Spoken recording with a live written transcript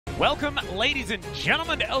Welcome, ladies and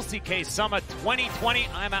gentlemen, to LCK Summer 2020.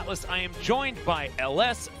 I'm Atlas. I am joined by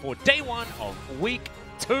LS for day one of week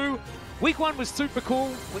 2. Week 1 was super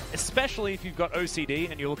cool, especially if you've got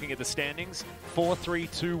OCD and you're looking at the standings. 4, 3,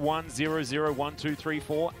 2, 1, 0, 0, 1, 2, 3,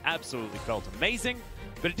 4. Absolutely felt amazing.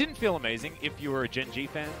 But it didn't feel amazing if you were a Gen G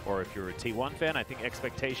fan or if you're a T1 fan. I think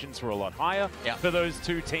expectations were a lot higher for those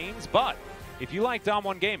two teams. But if you like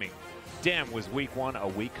DYN Gaming, damn, was week 1 a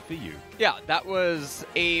week for you. Yeah, that was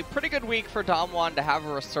a pretty good week for DYN to have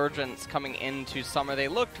a resurgence coming into summer. They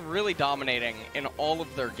looked really dominating in all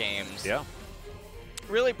of their games. Yeah.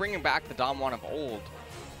 Really bringing back the DYN of old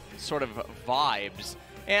sort of vibes.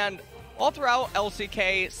 And all throughout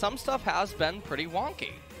LCK, some stuff has been pretty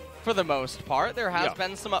wonky. For the most part, there has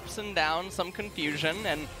been some ups and downs, some confusion,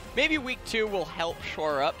 and maybe week 2 will help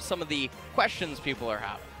shore up some of the questions people are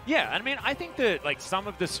having. Yeah, I mean, I think that like some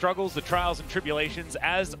of the struggles, the trials and tribulations,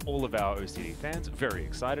 as all of our OCD fans are very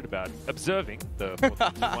excited about observing the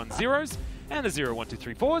 4-2-1-0s and the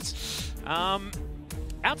 0-1-2-3-4s.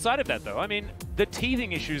 Outside of that, though, I mean, the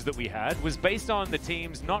teething issues that we had was based on the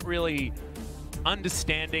teams not really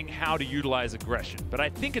understanding how to utilize aggression. But I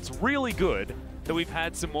think it's really good that we've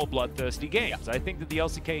had some more bloodthirsty games. I think that the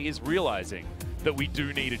LCK is realizing that we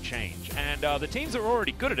do need a change. And the teams that are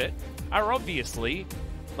already good at it are obviously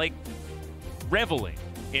like reveling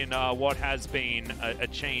in what has been a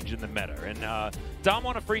change in the meta. And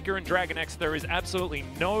DYN, Afrika, and Dragon X, there is absolutely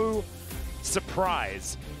no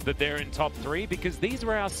surprise that they're in top 3 because these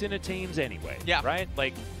were our Sinner teams anyway, right?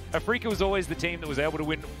 Like, Afrika was always the team that was able to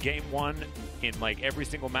win game 1 in like every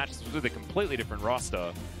single match. This was with a completely different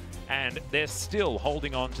roster. And they're still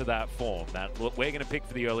holding on to that form that we're going to pick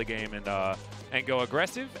for the early game and go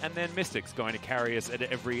aggressive, and then Mystic's going to carry us at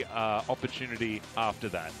every opportunity after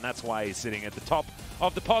that. And that's why he's sitting at the top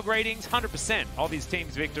of the POG ratings. 100% of his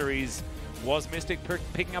team's victories was Mystic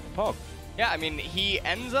picking up a POG. Yeah, I mean, he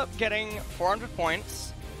ends up getting 400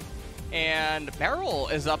 points, and Beryl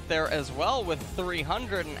is up there as well with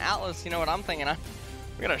 300, and Atlas, you know what I'm thinking?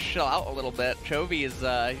 We gotta chill out a little bit. Chovy is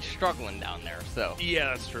he's struggling down there, so yeah,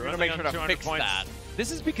 that's true. We're gonna make sure to fix that.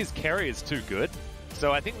 This is because Carrier is too good,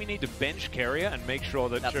 so I think we need to bench Carrier and make sure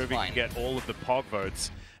that Chovy can get all of the POG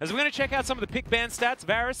votes. As we're gonna check out some of the pick ban stats,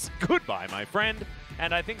 Varus, goodbye, my friend.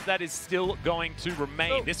 And I think that is still going to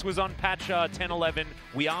remain. This was on patch 10.11.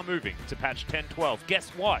 We are moving to patch 10.12. Guess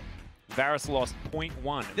what? Varus lost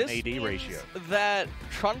 0.1 AD ratio. That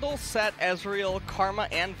Trundle, Set, Ezreal, Karma,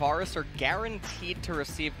 and Varus are guaranteed to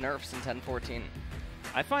receive nerfs in 10.14.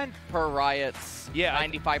 I find per Riot's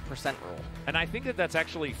 95% rule. And I think that that's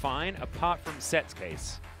actually fine, apart from Set's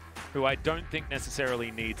case, who I don't think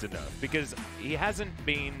necessarily needs a nerf, because he hasn't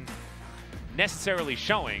been necessarily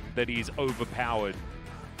showing that he's overpowered,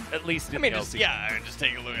 at least in the LCK. Yeah, just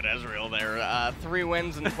take a look at Ezreal there. 3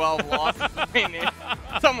 wins and 12 losses. I mean,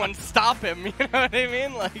 someone stop him, you know what I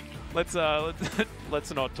mean? Like, let's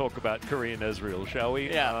not talk about Korean Ezreal, shall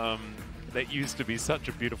we? Yeah. That used to be such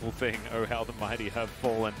a beautiful thing. Oh, how the mighty have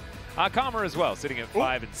fallen. Karma as well, sitting at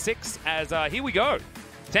 5 and 6. As here we go.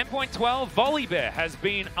 10.12, Volibear has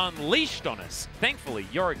been unleashed on us. Thankfully,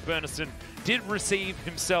 Yorick Burnison did receive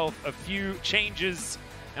himself a few changes,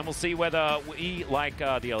 and we'll see whether we, like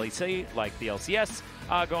the LEC, like the LCS,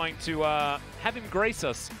 are going to have him grace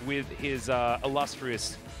us with his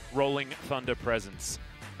illustrious Rolling Thunder presence.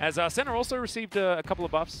 As Senna also received a couple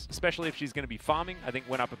of buffs, especially if she's going to be farming. I think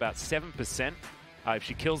went up about 7%. If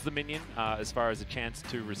she kills the minion, as far as a chance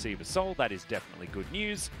to receive a soul, that is definitely good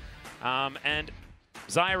news. And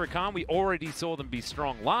Xayah Rakan, we already saw them be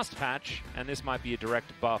strong last patch, and this might be a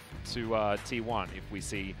direct buff to T1 if we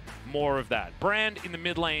see more of that. Brand in the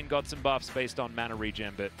mid lane got some buffs based on mana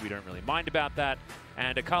regen, but we don't really mind about that.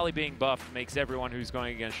 And Akali being buffed makes everyone who's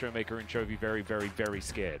going against Showmaker and Chovy very, very, very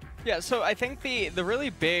scared. Yeah, so I think the really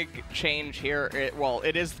big change here,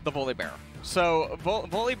 it is the Volibear. So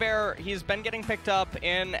Volibear, he's been getting picked up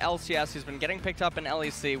in LCS, he's been getting picked up in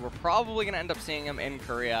LEC. We're probably going to end up seeing him in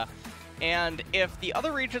Korea. And if the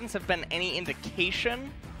other regions have been any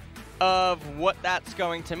indication of what that's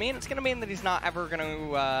going to mean, it's going to mean that he's not ever going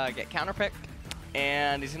to get counterpicked,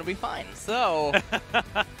 and he's going to be fine. So,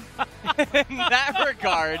 in that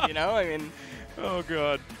regard, you know, I mean, oh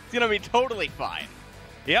god, it's going to be totally fine.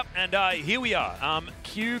 Yep, and here we are.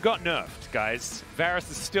 Q got nerfed, guys.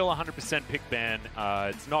 Varus is still 100% pick ban.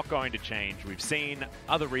 It's not going to change. We've seen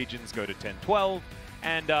other regions go to 10-12.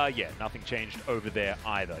 And yeah, nothing changed over there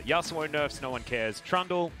either. Yasuo nerfs, no one cares.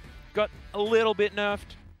 Trundle got a little bit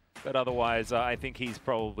nerfed, but otherwise I think he's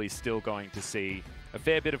probably still going to see a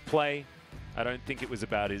fair bit of play. I don't think it was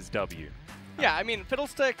about his W. Yeah, I mean,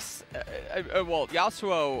 Fiddlesticks, well,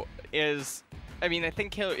 Yasuo is I mean, I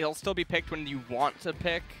think he'll still be picked when you want to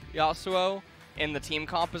pick Yasuo in the team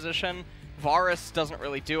composition. Varus doesn't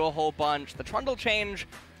really do a whole bunch. The Trundle change,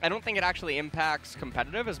 I don't think it actually impacts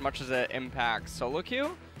competitive as much as it impacts solo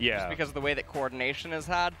queue. Yeah. Just because of the way that coordination is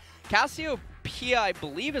had. Cassiopeia, I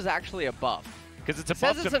believe, is actually a buff. Because it's a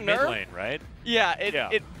buff to mid lane, right? Yeah,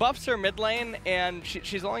 it buffs her mid lane, and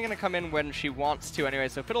she's only going to come in when she wants to anyway.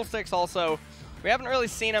 So Fiddlesticks also, we haven't really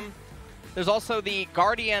seen him. There's also the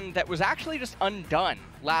Guardian that was actually just undone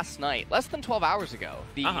last night, less than 12 hours ago.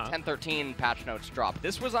 The 10-13 patch notes dropped.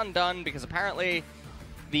 This was undone because apparently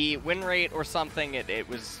the win rate or something, it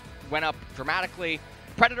went up dramatically.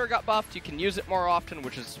 Predator got buffed. You can use it more often,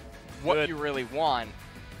 which is what you really want.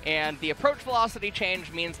 And the approach velocity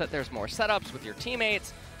change means that there's more setups with your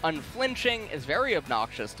teammates. Unflinching is very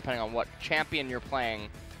obnoxious depending on what champion you're playing.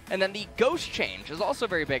 And then the ghost change is also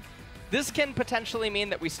very big. This can potentially mean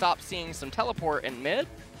that we stop seeing some teleport in mid,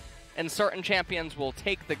 and certain champions will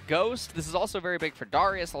take the ghost. This is also very big for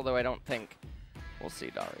Darius, although I don't think we'll see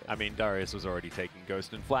Darius. I mean, Darius was already taking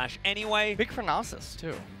ghost and flash anyway. Big for Nasus,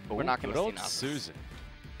 too. But we're not going to see Nasus. Susan.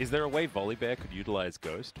 Is there a way Volibear could utilize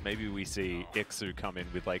Ghost? Maybe we see Ixu come in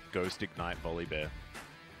with like Ghost Ignite Volibear.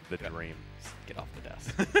 The dream. Get off the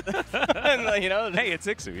desk. And, you know, hey, it's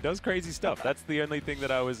Ixu. He does crazy stuff. That's the only thing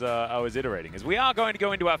that I was iterating. Is we are going to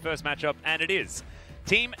go into our first matchup, and it is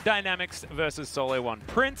Team Dynamics versus SeolHaeOne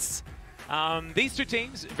Prince. These two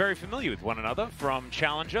teams very familiar with one another from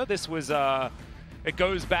Challenger. This was it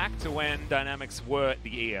goes back to when Dynamics were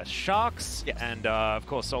the ES Sharks, and of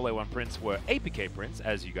course SeolHaeOne Prince were APK Prince,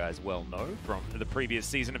 as you guys well know from the previous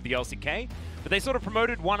season of the LCK. But they sort of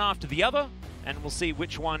promoted one after the other, and we'll see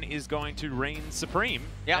which one is going to reign supreme.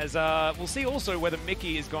 As we'll see also whether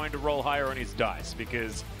Mickey is going to roll higher on his dice,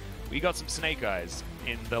 because we got some Snake Eyes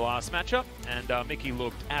in the last matchup, and Mickey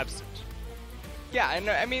looked absent. Yeah, and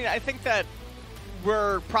I mean, I think that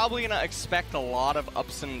we're probably going to expect a lot of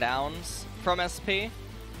ups and downs from SP.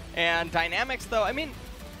 And Dynamics, though, I mean,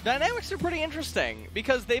 Dynamics are pretty interesting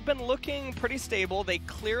because they've been looking pretty stable. They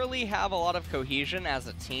clearly have a lot of cohesion as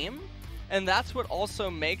a team, and that's what also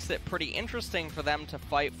makes it pretty interesting for them to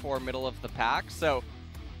fight for middle of the pack. So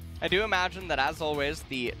I do imagine that, as always,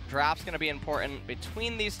 the draft's going to be important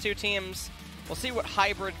between these two teams. We'll see what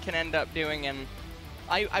Hybrid can end up doing, and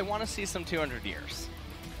I want to see some 200 years.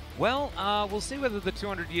 Well, we'll see whether the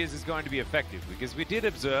 200 years is going to be effective, because we did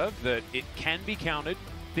observe that it can be counted.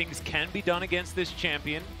 Things can be done against this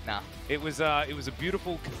champion. Nah. It was a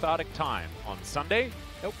beautiful, cathartic time on Sunday.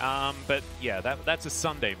 Nope. But yeah, that's a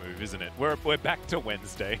Sunday move, isn't it? We're back to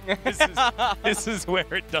Wednesday. This is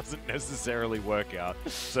where it doesn't necessarily work out.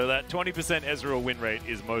 So that 20% Ezreal win rate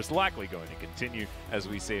is most likely going to continue as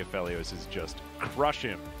we see Aphelios just crush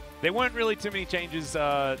him. There weren't really too many changes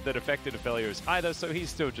that affected Aphelios either, so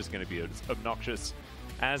he's still just going to be as obnoxious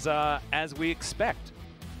as we expect.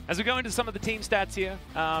 As we go into some of the team stats here,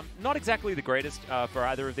 not exactly the greatest for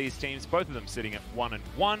either of these teams. Both of them sitting at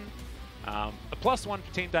 1-1. A +1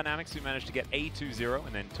 for Team Dynamics, who managed to get a 2-0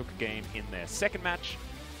 and then took a game in their second match,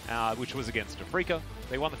 which was against Afrika.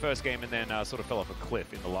 They won the first game and then sort of fell off a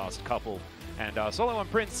cliff in the last couple. And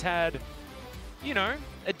SeolHaeOne Prince had, you know,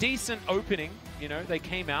 a decent opening. You know, they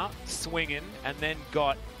came out swinging and then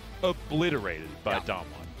got obliterated by DYN.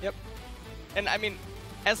 Yep. And I mean,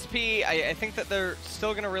 SP, I think that they're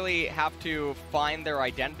still going to really have to find their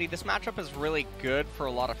identity. This matchup is really good for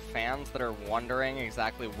a lot of fans that are wondering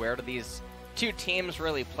exactly where do these two teams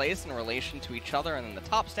really place in relation to each other and in the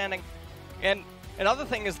top standing. And another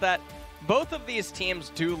thing is that both of these teams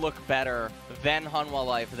do look better than Hanwha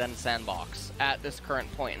Life, than Sandbox at this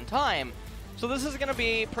current point in time. So this is going to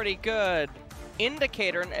be a pretty good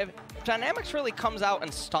indicator. And if Dynamics really comes out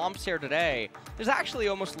and stomps here today, there's actually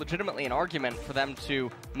almost legitimately an argument for them to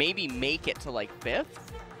maybe make it to like 5th.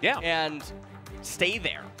 Yeah. And stay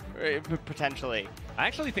there, potentially. I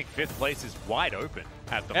actually think 5th place is wide open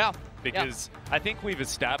at the moment. Because I think we've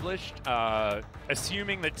established,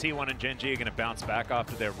 assuming that T1 and Gen.G are going to bounce back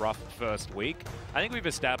after their rough first week, I think we've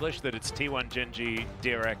established that it's T1, Gen.G,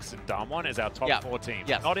 DRX, and DAMWON as our top 4 teams.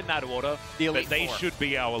 Not in that order, but they should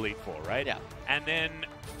be our Elite 4, right? Yeah. And then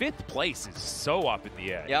 5th place is so up in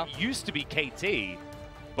the air. It used to be KT,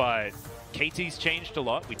 but KT's changed a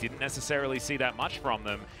lot. We didn't necessarily see that much from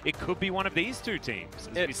them. It could be one of these two teams.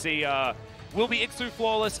 As we see, will be Ixu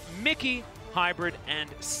Flawless, Mickey, Hybrid, and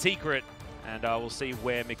Secret. And we'll see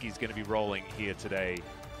where Mickey's going to be rolling here today.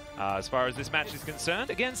 As far as this match is concerned,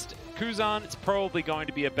 against Kuzan, it's probably going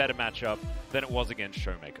to be a better matchup than it was against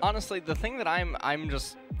Showmaker. Honestly, the thing that I'm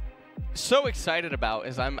just so excited about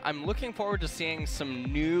is I'm looking forward to seeing some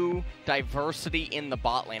new diversity in the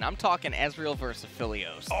bot lane. I'm talking Ezreal versus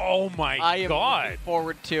Philios. Oh my God. I am looking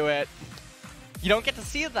forward to it. You don't get to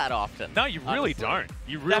see it that often. No, you really don't.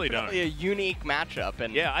 You really Definitely a unique matchup.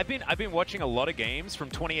 And yeah, I've been watching a lot of games from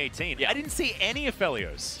 2018. Yeah. I didn't see any of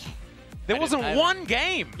Philios. There wasn't one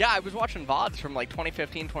game. Yeah, I was watching VODs from like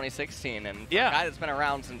 2015, 2016, and yeah. a guy that's been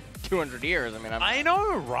around since 200 years. I mean, I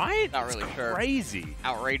know, right? Not really sure. Crazy.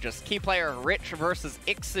 Outrageous. Key player Rich versus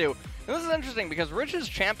Ixu. And this is interesting because Rich's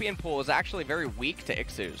champion pool is actually very weak to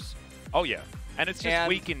Ixu's. Oh, yeah. And it's just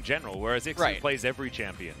weak in general, whereas Ixu plays every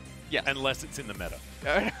champion. Yes. Unless it's in the meta.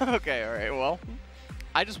 Okay, all right. Well,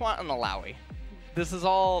 I just want an Alawi. This is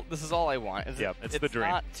all I want. It's the dream.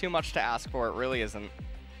 It's not too much to ask for. It really isn't.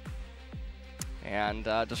 And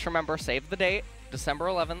just remember, save the date, December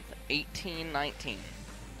 11th, 1819.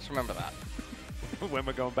 Just remember that. When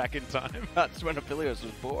we're going back in time. That's when Aphelios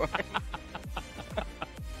was born.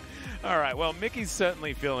 All right, well, Mickey's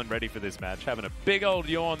certainly feeling ready for this match, having a big old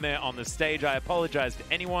yawn there on the stage. I apologize to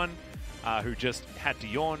anyone who just had to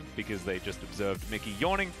yawn because they just observed Mickey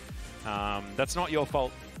yawning. That's not your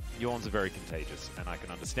fault. Yawns are very contagious, and I can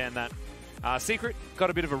understand that. Secret got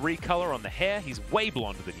a bit of a recolor on the hair. He's way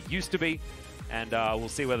blonder than he used to be. And we'll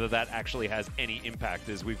see whether that actually has any impact,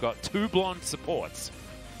 as we've got 2 blonde supports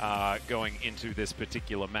going into this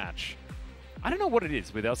particular match. I don't know what it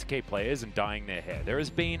is with LCK players and dyeing their hair. There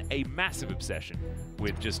has been a massive obsession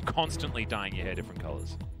with just constantly dyeing your hair different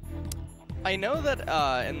colors. I know that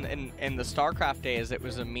in the StarCraft days, it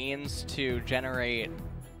was a means to generate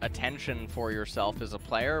attention for yourself as a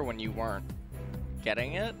player when you weren't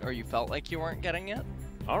getting it, or you felt like you weren't getting it.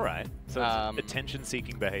 All right. So it's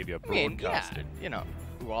attention-seeking behavior broadcasted. I mean, yeah, you know,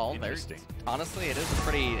 well, honestly, it is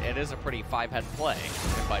a pretty 5-head play,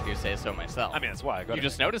 if I do say so myself. I mean, that's why I got it. You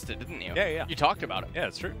just noticed it, didn't you? Yeah, yeah. You talked about it. Yeah,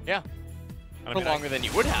 it's true. Yeah. I mean, longer than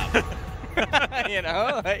you would have. You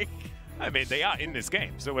know, like. I mean, they are in this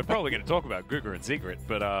game, so we're probably going to talk about Guga and Secret,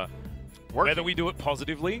 but whether we do it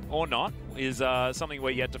positively or not is something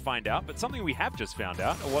we're yet to find out. But something we have just found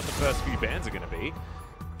out are what the first few bans are going to be.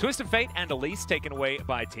 Twisted Fate and Elise taken away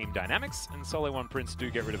by Team Dynamics, and SeolHaeOne Prince do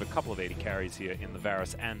get rid of a couple of 80 carries here in the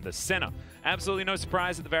Varus and the Senna. Absolutely no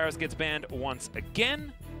surprise that the Varus gets banned once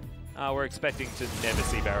again. We're expecting to never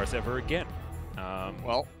see Varus ever again.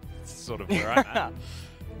 Well, it's sort of where I'm at.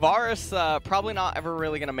 Varus probably not ever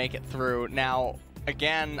really going to make it through. Now,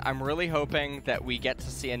 again, I'm really hoping that we get to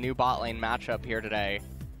see a new bot lane matchup here today.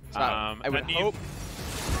 So I would hope.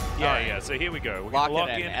 Yeah. So here we go. We're lock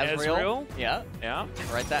gonna it in. Ezreal. Yeah.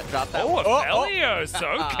 Write that. Drop that. Oh, Aphelios.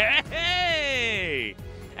 Okay.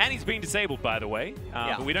 And he's being disabled, by the way.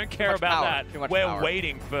 But we don't care about that. We're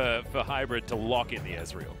waiting for Hybrid to lock in the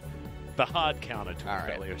Ezreal. The hard counter to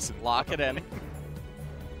Aphelios. Right. Lock it in.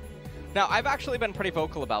 Now, I've actually been pretty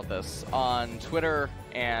vocal about this on Twitter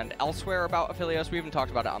and elsewhere about Aphelios. We even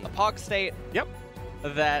talked about it on the Pog State. Yep.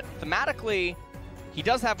 That thematically, he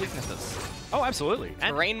does have weaknesses. Oh, absolutely.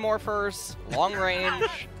 Terrain morphers, long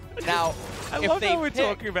range. Now, I love how we're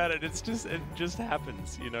talking about it. It just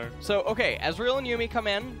happens, you know. So, okay, Ezreal and Yuumi come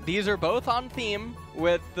in. These are both on theme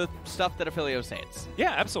with the stuff that Aphelios hates.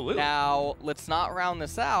 Yeah, absolutely. Now, let's not round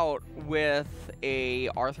this out with a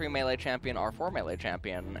R3 melee champion, R4 melee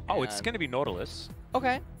champion. Oh, it's going to be Nautilus.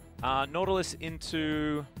 Okay. Nautilus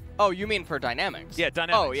into... Oh, you mean for Dynamics? Yeah,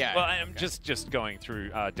 Dynamics. Oh, yeah. Well, I'm just going through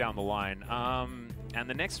down the line. And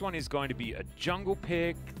the next one is going to be a jungle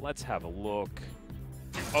pick. Let's have a look.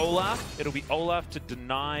 Olaf. It'll be Olaf to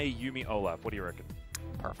deny Yuumi Olaf. What do you reckon?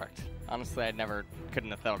 Perfect. Honestly, couldn't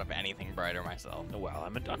have thought of anything brighter myself. Oh, well,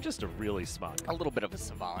 I'm just a really smart guy. A little bit of a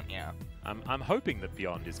savant, yeah. I'm hoping that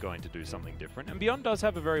Beyond is going to do something different. And Beyond does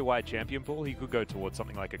have a very wide champion pool. He could go towards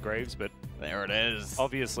something like a Graves, but... There it is.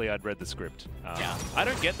 Obviously, I'd read the script. Yeah. I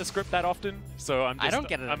don't get the script that often, so I'm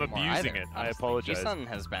abusing it. Honestly. I apologize. G-Sun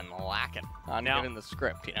has been lacking on giving the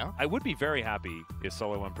script, you know? I would be very happy if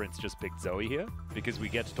SeolHaeOne Prince just picked Zoe here, because we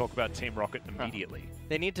get to talk about Team Rocket immediately.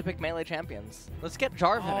 They need to pick melee champions. Let's get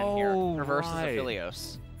Jarvan in here versus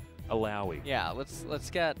Aphelios. Alawi. Yeah, let's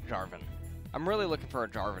get Jarvan. I'm really looking for a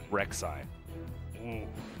Jarvan. Rek'Sai. Ooh.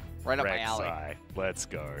 Right up my alley. Rek'Sai. Let's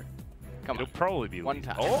go. Come on. It'll probably be one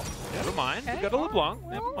time. Oh, never mind. Okay, We got a LeBlanc.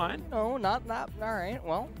 Never mind. No, not that. All right,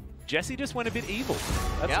 well. Jesse just went a bit evil.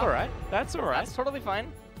 That's all right. That's all right. That's totally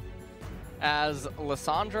fine. As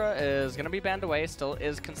Lissandra is going to be banned away, still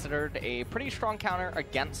is considered a pretty strong counter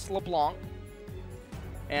against LeBlanc.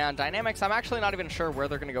 And Dynamics, I'm actually not even sure where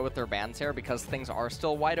they're going to go with their bans here because things are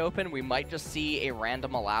still wide open. We might just see a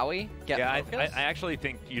random Alawi get focused. I actually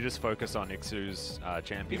think you just focus on Ixu's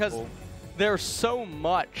champion because pool. There's so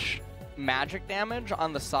much magic damage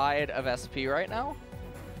on the side of SP right now.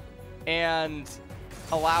 And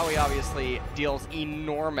Alawi obviously deals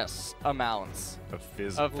enormous amounts of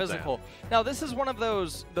physical. Damage. Now, this is one of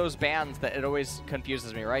those bans that it always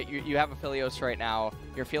confuses me, right? You have Aphelios right now.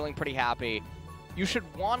 You're feeling pretty happy. You should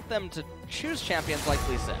want them to choose champions like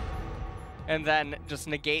Lee Sin and then just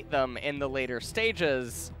negate them in the later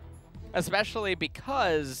stages, especially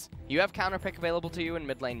because you have counterpick available to you in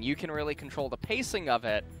mid lane. You can really control the pacing of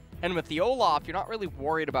it. And with the Olaf, you're not really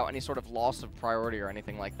worried about any sort of loss of priority or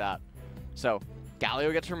anything like that. So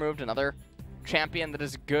Galio gets removed, another champion that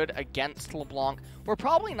is good against LeBlanc. We're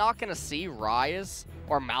probably not going to see Ryze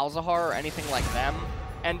or Malzahar or anything like them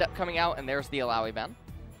end up coming out, and there's the Alawi ban.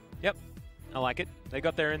 Yep, I like it. They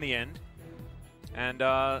got there in the end. And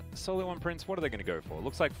SeolHaeOne Prince, what are they going to go for?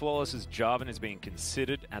 Looks like Flawless's Jarvan is being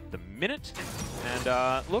considered at the minute.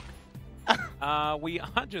 And look,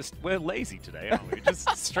 we're lazy today, aren't we?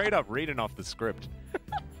 Just straight up reading off the script.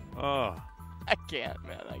 Oh. I can't,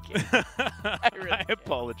 man. I can't. I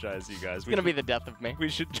apologize, you guys. It's going to be the death of me. We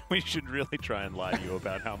should really try and lie to you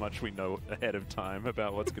about how much we know ahead of time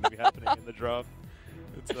about what's going to be happening in the draft.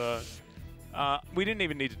 It's we didn't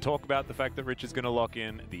even need to talk about the fact that Rich is going to lock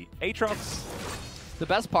in the Aatrox. The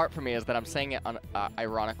best part for me is that I'm saying it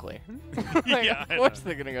ironically. Like, yeah, of course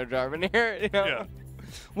they're going to go Jarvan here. You know? Yeah.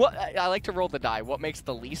 What I like to roll the die. What makes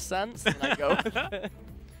the least sense? And I go with it.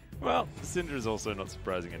 Well, Syndra is also not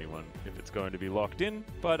surprising anyone if it's going to be locked in,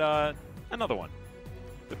 but another one.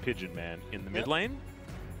 The Pigeon Man in the mid lane.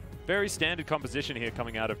 Very standard composition here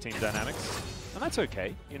coming out of Team Dynamics, and that's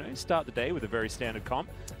okay. You know, start the day with a very standard comp.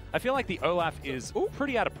 I feel like the Olaf is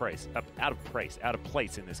pretty out of place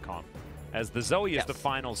in this comp, as the Zoe is the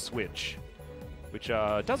final switch, which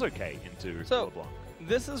does okay into LeBlanc.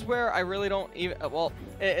 This is where I really don't even... well,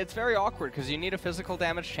 it's very awkward because you need a physical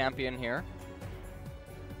damage champion here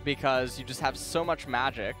because you just have so much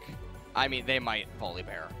magic. I mean, they might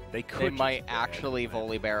Volibear. They might actually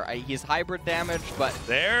Volibear. He's hybrid damage, but...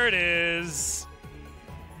 There it is!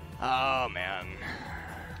 Oh, man.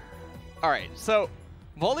 Alright, so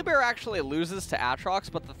Volibear actually loses to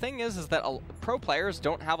Aatrox, but the thing is that pro players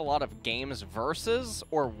don't have a lot of games versus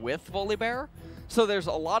or with Volibear, so there's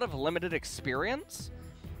a lot of limited experience,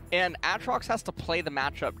 and Aatrox has to play the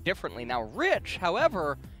matchup differently. Now, Rich,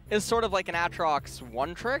 however, is sort of like an Aatrox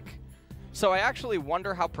one-trick, so I actually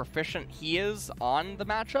wonder how proficient he is on the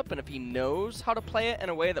matchup and if he knows how to play it in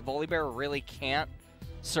a way that Volibear really can't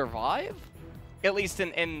survive, at least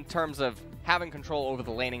in terms of having control over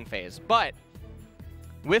the laning phase. But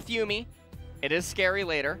with Yuumi, it is scary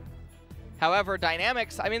later. However,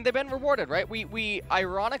 Dynamics, I mean, they've been rewarded, right? We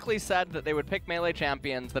ironically said that they would pick melee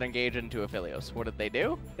champions that engage into Aphelios. What did they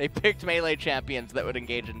do? They picked melee champions that would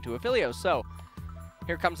engage into Aphelios. So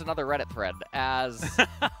here comes another Reddit thread as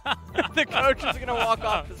the coach is going to walk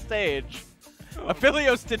off the stage.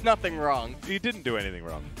 Aphelios did nothing wrong. He didn't do anything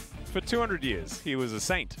wrong. For 200 years, he was a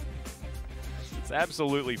saint. It's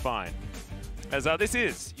absolutely fine. As this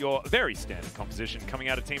is your very standard composition coming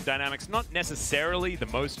out of Team Dynamics. Not necessarily the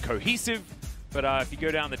most cohesive, but if you go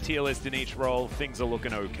down the tier list in each role, things are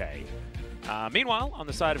looking okay. Meanwhile, on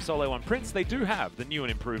the side of SeolHaeOne Prince, they do have the new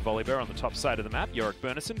and improved Volibear on the top side of the map. Yorick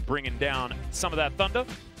Burnison bringing down some of that thunder.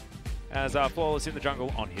 As Flawless in the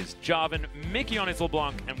jungle on his Jarvan, Mickey on his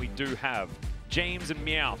LeBlanc, and we do have James and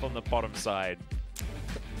Meowth on the bottom side.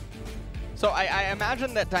 So I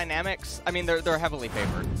imagine that Dynamics, I mean, they're heavily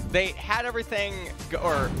favored. They had everything,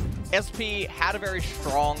 or SP had a very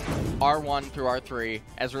strong R1 through R3.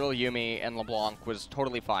 Ezreal, Yuumi, and LeBlanc was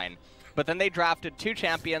totally fine. But then they drafted two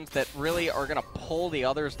champions that really are going to pull the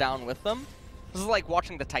others down with them. This is like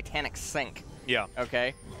watching the Titanic sink. Yeah.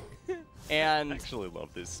 Okay? And I actually love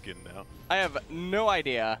this skin now. I have no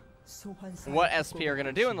idea what SP are going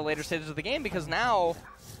to do in the later stages of the game, because now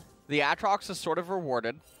the Aatrox is sort of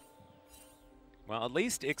rewarded. Well, at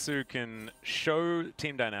least Ixu can show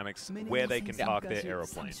Team Dynamics where they can park their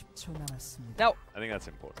aeroplane. Now, I think that's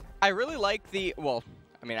important. I really like the, well,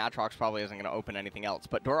 I mean, Aatrox probably isn't going to open anything else,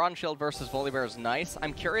 but Doran Shield versus Volibear is nice.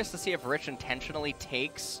 I'm curious to see if Rich intentionally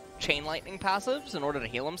takes Chain Lightning passives in order to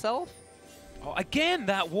heal himself. Oh, again,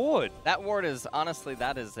 that ward. That ward is, honestly,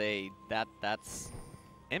 that's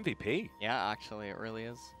MVP. Yeah, actually, it really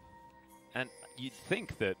is. And you'd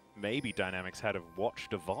think that maybe Dynamics had have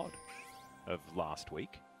watched a VOD of last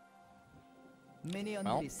week.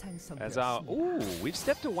 Well, as we've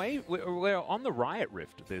stepped away. We're on the Riot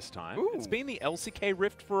Rift this time. Ooh. It's been the LCK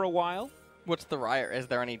Rift for a while. What's the Riot? Is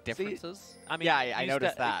there any differences? See, I mean, yeah, I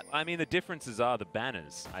noticed that. I mean, the differences are the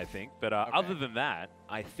banners, I think. But other than that,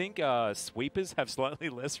 I think sweepers have slightly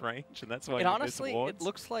less range, and that's why Honestly, it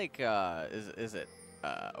looks like, is it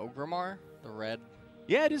Ogrimmar, the red.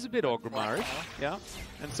 Yeah, it is a bit Ogrimmar-ish. Yeah.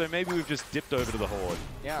 And so maybe we've just dipped over to the Horde.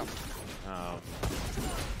 Yeah.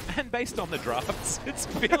 And based on the drafts, it's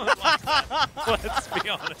feeling like that. Let's be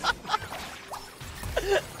honest.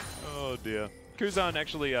 Oh, dear. Kuzan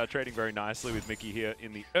actually trading very nicely with Mickey here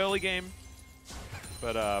in the early game.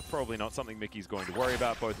 But probably not something Mickey's going to worry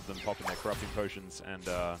about. Both of them popping their corrupting potions and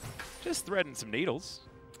just threading some needles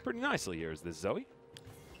pretty nicely here is this Zoe.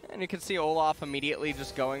 And you can see Olaf immediately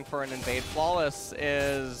just going for an invade. Flawless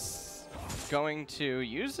is going to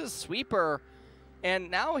use his sweeper, and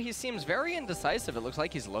now he seems very indecisive. It looks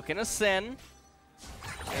like he's looking to Sin.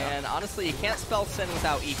 And honestly, you can't spell Sin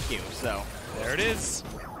without EQ, so. There it is.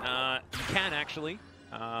 You can actually.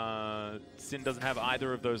 Sin doesn't have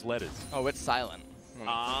either of those letters. Oh, it's silent.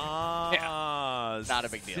 Ah, yeah. Not a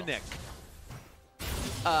big deal. Sinek.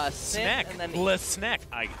 Snack. And then Snack.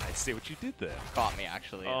 I see what you did there. Caught me,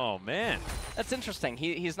 actually. Yeah. Oh, man. That's interesting.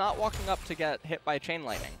 He's not walking up to get hit by chain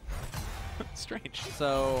lightning. Strange.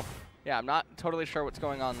 So, yeah, I'm not totally sure what's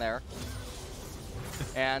going on there.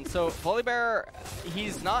 And so, Volibear,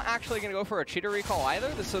 he's not actually going to go for a cheater recall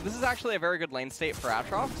either. So this is actually a very good lane state for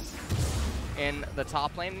Aatrox in the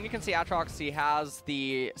top lane. And you can see Aatrox, he has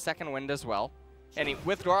the second wind as well. And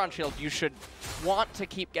with Doron Shield, you should want to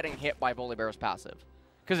keep getting hit by Volibear's passive,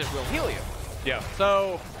 because it will heal you. Yeah.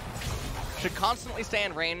 So, should constantly stay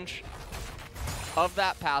in range of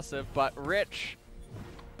that passive, but Rich,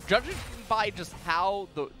 judging by just how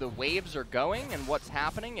the waves are going and what's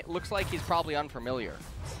happening, it looks like he's probably unfamiliar.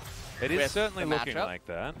 It is certainly looking like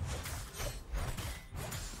that.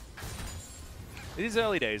 It is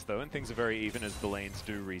early days, though, and things are very even as the lanes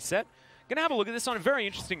do reset. Gonna have a look at this on a very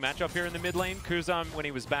interesting matchup here in the mid lane. Kuzan, when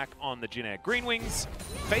he was back on the Jin Air Green Wings,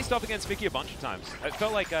 faced off against Mickey a bunch of times. It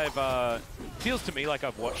felt like feels to me like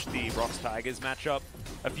I've watched the Rocks Tigers matchup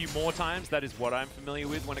a few more times. That is what I'm familiar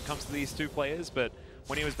with when it comes to these two players. But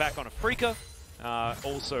when he was back on a Freaka,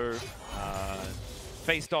 also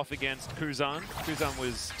faced off against Kuzan. Kuzan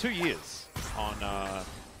was 2 years on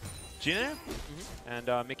Jin Air,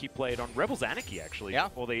 and Mickey played on Rebels Anarchy, actually,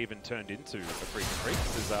 before they even turned into a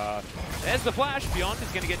Freaka. There's the flash. Beyond is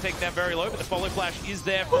going to get taken down very low, but the follow flash is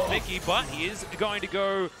there from Mickey, but he is going to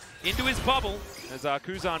go into his bubble as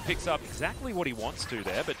Kuzan picks up exactly what he wants to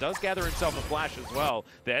there, but does gather himself a flash as well.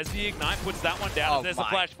 There's the Ignite, puts that one down, and there's the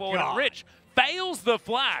flash forward, and Rich fails the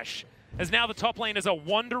flash, as now the top laners are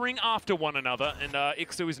wandering after one another, and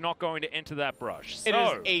Ixu is not going to enter that brush. So, it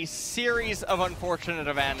is a series of unfortunate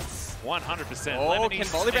events. 100%. Oh, can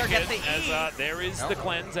Volibear get the E? As there is the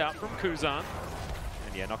cleanse out from Kuzan.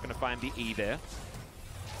 And yeah, not going to find the E there.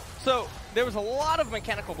 So, there was a lot of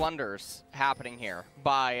mechanical blunders happening here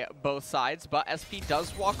by both sides, but SP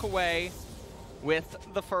does walk away with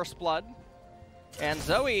the first blood. And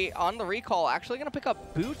Zoe, on the recall, actually going to pick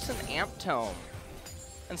up Boots and Amp Tome.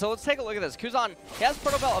 And so let's take a look at this. Kuzan, he has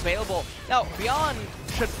Proto Belt available. Now, Beyond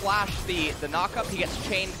should flash the knockup. He gets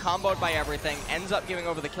chained, comboed by everything, ends up giving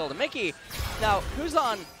over the kill to Mickey. Now,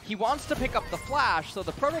 Kuzan, he wants to pick up the flash, so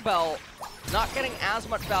the Proto Belt, not getting as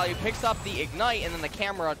much value, picks up the Ignite, and then the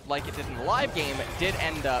camera, like it did in the live game, did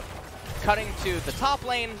end up cutting to the top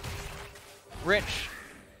lane. Rich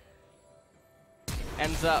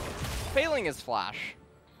ends up failing his flash.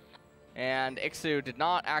 And Ixu did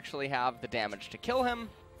not actually have the damage to kill him.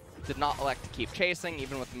 Did not elect to keep chasing,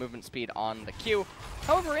 even with the movement speed on the Q.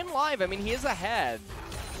 However, in live, I mean, he is ahead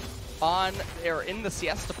in the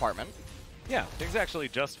CS department. Yeah, things actually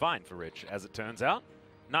just fine for Rich, as it turns out.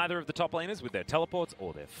 Neither of the top laners with their teleports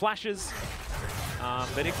or their flashes.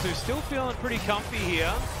 But Ixu still feeling pretty comfy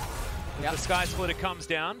here. The Sky Splitter comes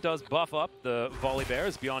down, does buff up the Volibear,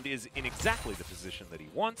 as Beyond is in exactly the position that he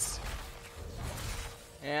wants.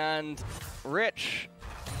 And Rich,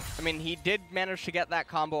 I mean, he did manage to get that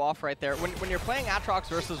combo off right there. When you're playing Aatrox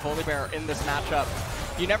versus Volibear in this matchup,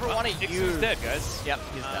 you never want to use... Ixu's dead, guys. Yep,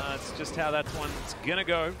 he's dead. That's just how that one's going to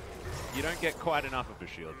go. You don't get quite enough of a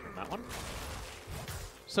shield from that one.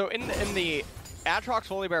 So in the Aatrox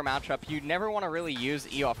Volibear matchup, you never want to really use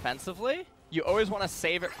E offensively. You always want to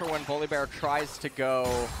save it for when Volibear tries to go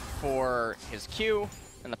for his Q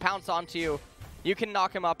and the pounce onto you. You can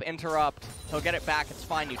knock him up, interrupt, he'll get it back, it's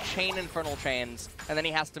fine. You chain Infernal Chains, and then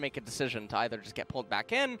he has to make a decision to either just get pulled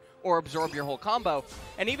back in or absorb your whole combo.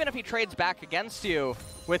 And even if he trades back against you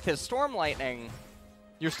with his Storm Lightning,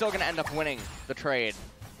 you're still going to end up winning the trade.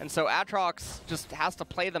 And so Aatrox just has to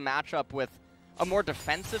play the matchup with a more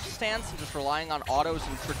defensive stance and just relying on autos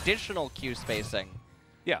and traditional Q spacing.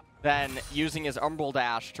 Yeah. Than using his Umbral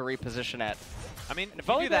Dash to reposition it. I mean, if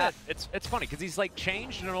you do that, it's funny, because he's like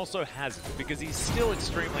changed and also hasn't, because he's still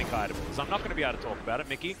extremely kiteable. So I'm not going to be able to talk about it.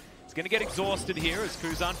 Mickey It's going to get exhausted here as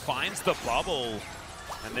Kuzan finds the bubble.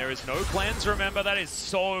 And there is no cleanse, remember, that is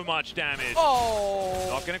so much damage. Oh!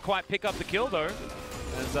 Not going to quite pick up the kill, though,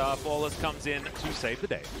 as Flawless comes in to save the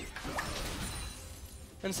day.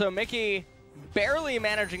 And so Mickey barely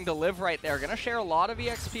managing to live right there. Going to share a lot of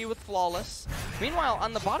EXP with Flawless. Meanwhile,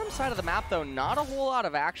 on the bottom side of the map, though, not a whole lot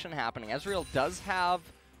of action happening. Ezreal does have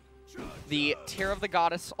the Tear of the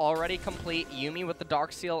Goddess already complete. Yuumi with the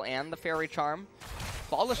Dark Seal and the Fairy Charm.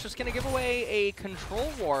 Flawless just going to give away a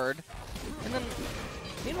control ward. And then,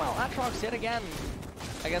 meanwhile, Aatrox yet again,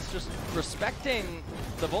 I guess just respecting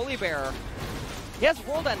the Volibear. He has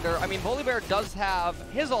World Ender. I mean, Volibear does have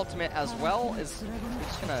his ultimate as well. Is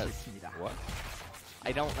just going to... What?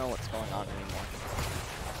 I don't know what's going on anymore.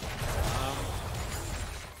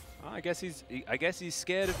 I guess he's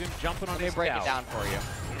scared of him jumping on his Let me break it down for you.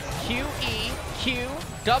 Q, E, Q,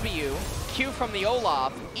 W, Q from the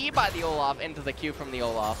Olaf, E by the Olaf into the Q from the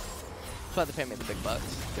Olaf. That's why they pay me the big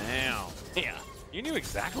bucks. Damn. Yeah. You knew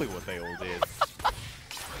exactly what they all did.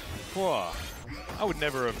 Whoa. I would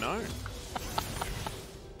never have known.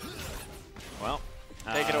 Well.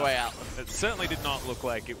 Take it away, Atlas. It certainly did not look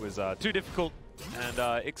like it was too difficult. And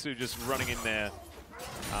Ixu just running in there,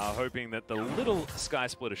 hoping that the little Sky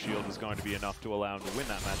Splitter shield is going to be enough to allow him to win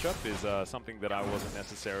that matchup is something that I wasn't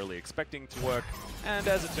necessarily expecting to work. And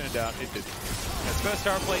as it turned out, it didn't. As first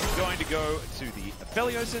tower plate is going to go to the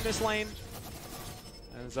Aphelios in this lane.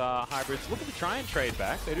 As Hybrids looking to try and trade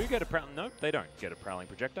back. They do get a Prowling. Nope, they don't get a Prowling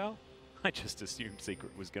Projectile. I just assumed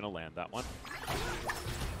Secret was going to land that one.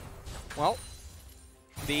 Well,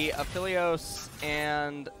 the Aphelios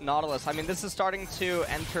and Nautilus, I mean, this is starting to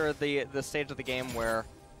enter the stage of the game where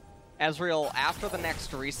Ezreal, after the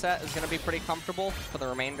next reset, is going to be pretty comfortable for the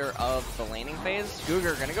remainder of the laning phase.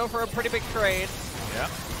 Guger going to go for a pretty big trade. Yeah.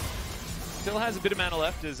 Still has a bit of mana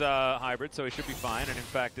left as Hybrid, so he should be fine. And in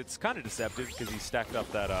fact, it's kind of deceptive because he stacked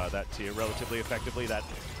up that tier relatively effectively. That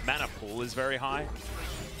mana pool is very high.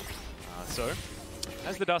 So,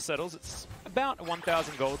 as the dust settles, it's about a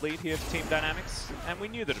 1,000 gold lead here for Team Dynamics, and we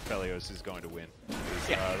knew that Aphelios is going to win.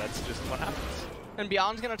 Yeah. That's just what happens. And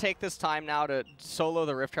Beyond's going to take this time now to solo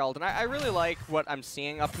the Rift Herald, and I really like what I'm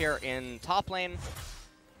seeing up here in top lane,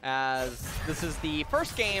 as this is the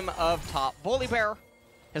first game of top Volibear.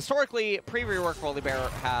 Historically, pre-rework Volibear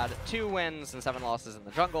had 2 wins and 7 losses in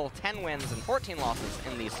the jungle, 10 wins and 14 losses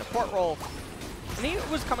in the support role, and he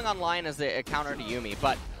was coming online as a counter to Yuumi,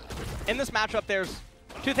 but in this matchup, there's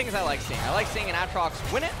 2 things I like seeing. I like seeing an Aatrox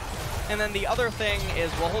win it, and then the other thing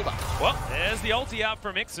is, well, hold on. Well, there's the ulti out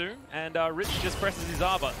from Ixu, and Rich just presses his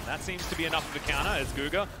R button. That seems to be enough of a counter as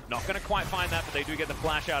Guga not going to quite find that, but they do get the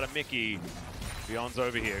flash out of Mickey. Beyond's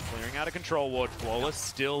over here, clearing out a control ward. Flawless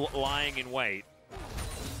still lying in wait.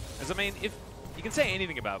 As I mean, if you can say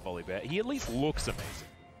anything about Volibear, he at least looks amazing.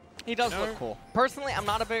 He does look cool. Personally, I'm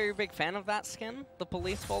not a very big fan of that skin, the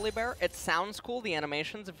Police Volibear. It sounds cool, the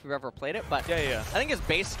animations, if you've ever played it, but I think his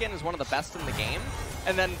base skin is one of the best in the game.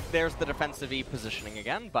 And then there's the defensive E positioning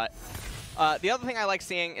again. But the other thing I like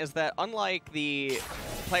seeing is that unlike the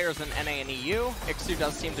players in NA and EU, Ixu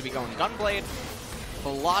does seem to be going Gunblade. A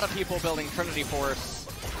lot of people building Trinity Force,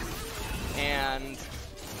 and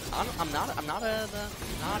I'm not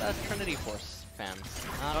a Trinity Force fan.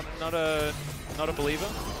 Not a believer?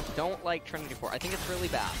 Don't like Trinity Force. I think it's really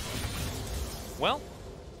bad. Well,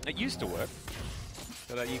 it used to work,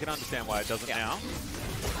 but you can understand why it doesn't now.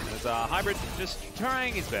 There's Hybrid just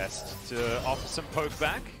trying his best to offer some poke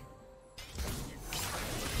back.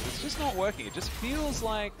 It's just not working. It just feels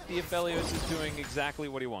like the Aphelios is doing exactly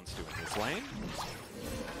what he wants to in this lane.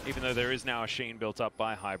 Even though there is now a Sheen built up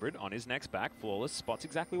by Hybrid on his next back. Flawless spots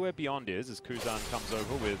exactly where Beyond is as Kuzan comes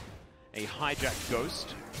over with a hijacked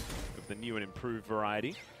Ghost of the new and improved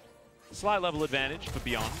variety. Slight level advantage for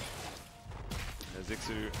Beyond. As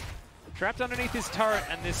Ixu trapped underneath his turret,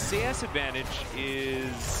 and this CS advantage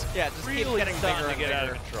is just really getting starting bigger to get and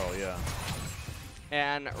out of control,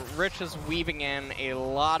 And Rich is weaving in a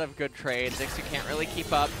lot of good trades. Ixu can't really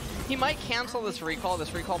keep up. He might cancel this recall.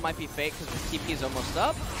 This recall might be fake because the TP is almost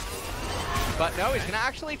up. But no, he's going to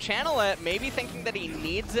actually channel it, maybe thinking that he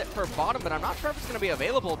needs it for bottom, but I'm not sure if it's going to be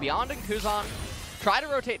available. Beyond and Kuzan try to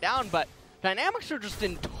rotate down, but Dynamics are just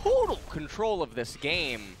in total control of this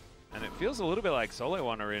game. And it feels a little bit like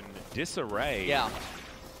SeolHaeOne are in disarray. Yeah.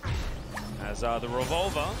 As the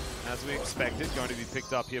Revolver, as we expected, going to be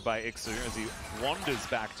picked up here by Ixu as he wanders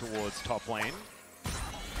back towards top lane.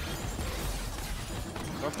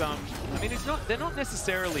 But, I mean, they're not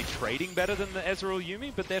necessarily trading better than the Ezreal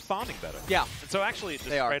Yuumi, but they're farming better. Yeah. And so actually, it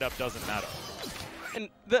just straight up doesn't matter. And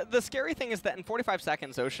the scary thing is that in 45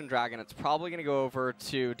 seconds, Ocean Dragon, it's probably going to go over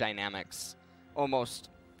to Dynamics almost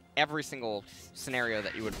every single scenario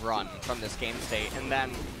that you would run from this game state, and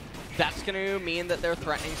then that's going to mean that they're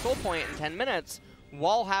threatening Soul Point in 10 minutes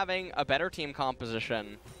while having a better team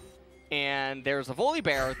composition, and there's a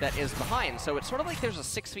Volibear that is behind, so it's sort of like there's a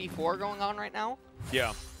 6v4 going on right now.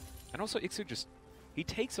 Yeah, and also Ixu just, he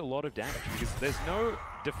takes a lot of damage because there's no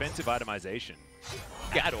defensive itemization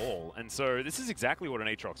at all, and so this is exactly what an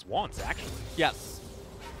Aatrox wants, actually. Yes.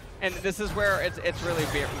 And this is where it's really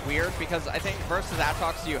weird, because I think versus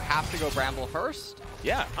Aatrox, you have to go Bramble first.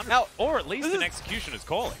 Yeah, now, or at least an execution is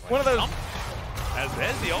calling. Like one of those. As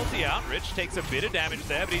there's the ulti out, Rich takes a bit of damage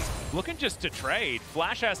there, but he's looking just to trade.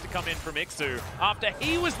 Flash has to come in from Ixu after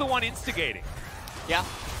he was the one instigating. Yeah.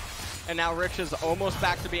 And now Rich is almost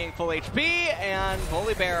back to being full HP, and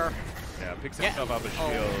Volibear. Yeah, picks himself up a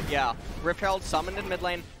shield. Yeah. Rip Herald summoned in mid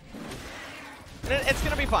lane. And it's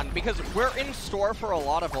going to be fun, because we're in store for a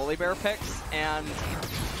lot of Volibear picks, and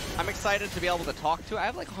I'm excited to be able to talk to. I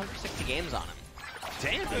have like 160 games on him.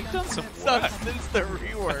 Damn, you've done some work. Since the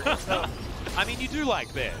rework. So. I mean, you do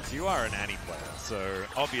like bears. You are an Annie player, so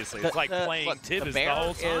obviously it's like playing Tibbers the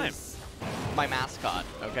whole time. Is my mascot,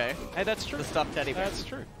 okay? Hey, that's true. The stuffed teddy bear. That's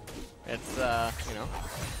true. It's, you know,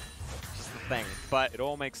 just the thing. But it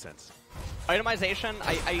all makes sense. Itemization,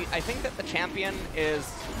 I think that the champion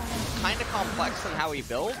is kind of complex in how he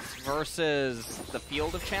builds versus the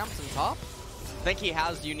field of champs in top. I think he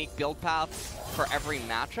has unique build paths for every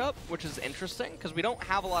matchup, which is interesting, because we don't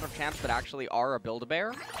have a lot of champs that actually are a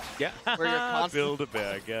Build-A-Bear. Yeah, where you're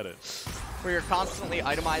Build-A-Bear, I get it. Where you're constantly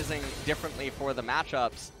itemizing differently for the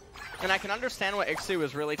matchups. And I can understand what Ixu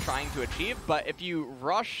is really trying to achieve, but if you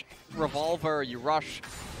rush Revolver, you rush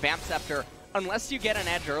Vamp Scepter, unless you get an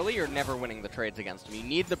edge early, you're never winning the trades against him. You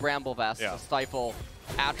need the Bramble Vest to stifle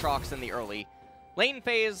Aatrox in the early lane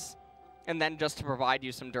phase, and then just to provide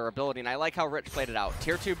you some durability. And I like how Rich played it out.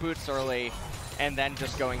 Tier 2 boots early, and then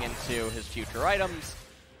just going into his future items.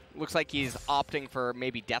 Looks like he's opting for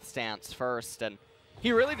maybe Death Stance first, and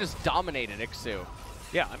he really just dominated Ixu.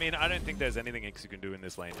 Yeah, I mean, I don't think there's anything Ixu can do in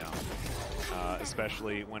this lane now,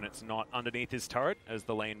 especially when it's not underneath his turret, as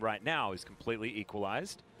the lane right now is completely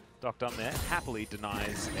equalized. Doc Dunn there happily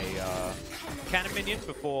denies a cannon minion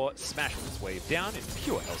before smashing his wave down in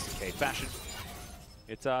pure LCK fashion.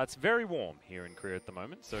 It's very warm here in Korea at the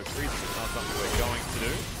moment, so freezing is not something we're going to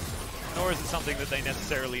do. Nor is it something that they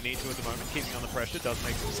necessarily need to at the moment. Keeping on the pressure does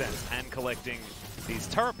make some sense, and collecting these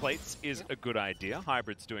turret plates is a good idea.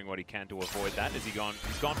 Hybrid's doing what he can to avoid that. He's gone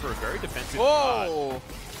for a very defensive card,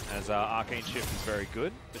 as Arcane Shift is very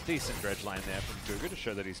good. A decent dredge line there from Guga to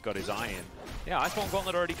show that he's got his eye in. Yeah, Iceborne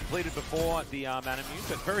Gauntlet already completed before the Mana Muse,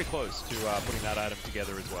 but very close to putting that item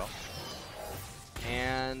together as well.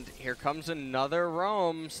 And here comes another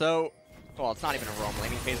roam. So, well, it's not even a roam.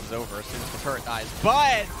 Laning phase is over as soon as the turret dies.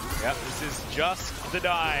 But yep, this is just the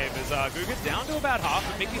dive as Guga's down to about half,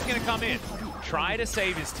 and Mickey's going to come in. Try to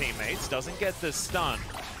save his teammates. Doesn't get the stun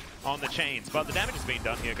on the chains, but the damage has been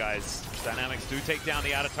done here, guys. Dynamics do take down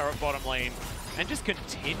the outer turret bottom lane and just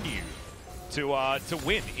continue to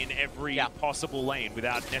win in every possible lane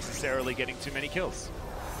without necessarily getting too many kills.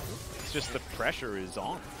 It's just the pressure is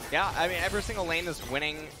on. Yeah, I mean, every single lane is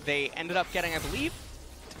winning. They ended up getting, I believe,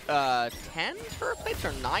 10 turret plates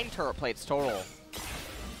or 9 turret plates total.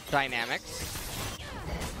 Dynamics.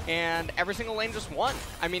 And every single lane just won.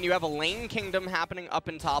 I mean, you have a lane kingdom happening up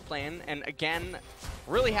in top lane, and again,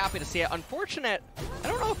 really happy to see it. Unfortunate, I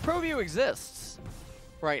don't know if ProView exists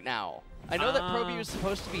right now. I know that ProView is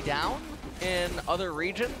supposed to be down in other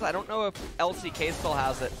regions. I don't know if LCK still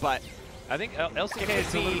has it, but I think LCK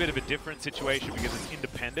is a little bit of a different situation because it's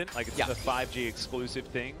independent, like it's a 5G exclusive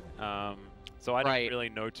thing. So I don't really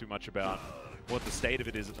know too much about what the state of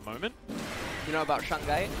it is at the moment. You know about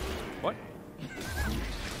Shanghai? What?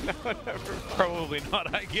 Probably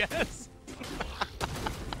not, I guess.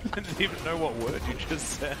 I didn't even know what word you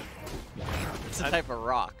just said. It's a type of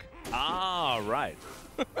rock. Ah, right.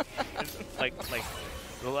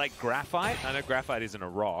 like graphite? I know graphite isn't a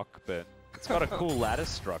rock, but it's got a cool lattice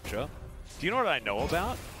structure. Do you know what I know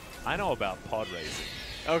about? I know about pod racing.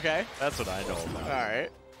 Okay. That's what I know about. All right.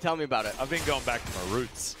 Tell me about it. I've been going back to my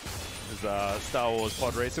roots. Star Wars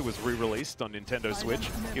Pod Racer was re-released on Nintendo Switch.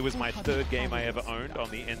 It was my 3rd game I ever owned on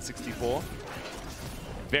the N64.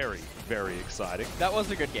 Very, very exciting. That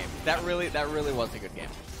was a good game. That really was a good game.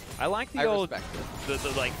 I like the old,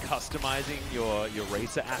 the like customizing your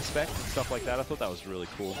racer aspect and stuff like that. I thought that was really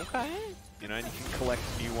cool. Okay. You know, and you can collect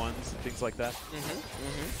new ones and things like that.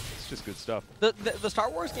 It's just good stuff. The Star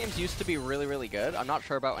Wars games used to be really, really good. I'm not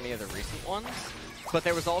sure about any of the recent ones, but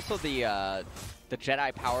there was also the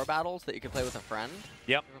Jedi power battles that you could play with a friend.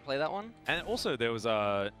 Yep. You ever play that one? And also there was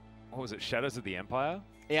what was it, Shadows of the Empire?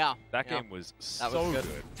 Yeah. That game was so good.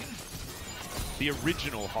 The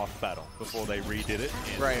original Hoth battle before they redid it.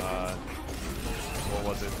 In, right. What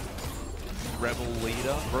was it? Rebel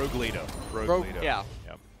Leader? Rogue Leader. Rogue Leader. Yeah.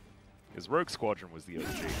 Yep. Because Rogue Squadron was the OG.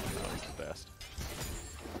 That was the best.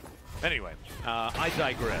 Anyway, I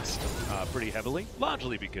digressed pretty heavily,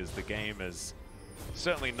 largely because the game has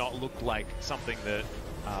certainly not looked like something that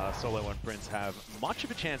SeolHaeOne Prince have much of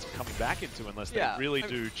a chance of coming back into unless they really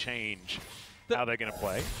do change how they're going to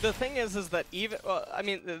play. The thing is that even, I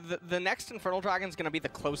mean, the next Infernal Dragon is going to be the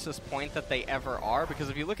closest point that they ever are, because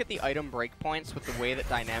if you look at the item breakpoints with the way that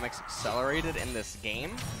Dynamics accelerated in this game,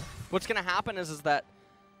 what's going to happen is that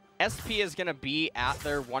SP is going to be at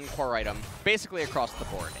their 1 core item basically across the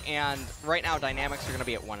board. And right now, Dynamics are going to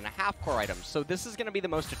be at 1.5 core items. So this is going to be the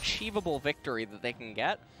most achievable victory that they can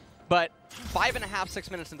get. But 5.5,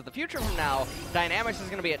 6 minutes into the future from now, Dynamics is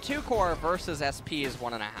going to be at 2 core versus SP is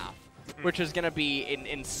 1.5, which is going to be an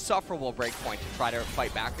insufferable breakpoint to try to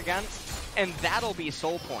fight back against. And that'll be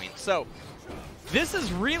Soul Point. So this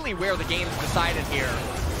is really where the game's decided here.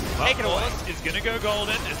 Take it away. Is going to go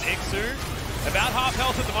golden as Ixu. About half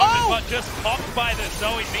health at the moment, but just popped by the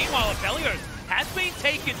Zoe. Meanwhile, Aphelios has been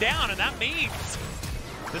taken down, and that means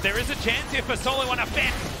that there is a chance here for SeolHaeOne. A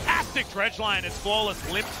fantastic dredge line as Flawless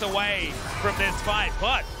limps away from this fight,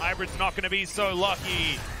 but Hybrid's not going to be so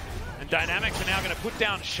lucky. And Dynamics are now going to put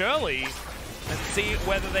down Shirley and see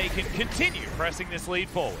whether they can continue pressing this lead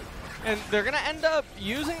forward. And they're going to end up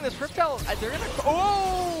using this Riptail. They're going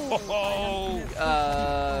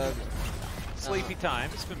to... Sleepy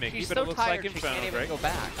times for Mickey, she's but so it looks tired like she can't Infernal even Drake. go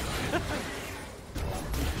back.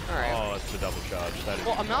 All right. Oh, it's a double charge. That is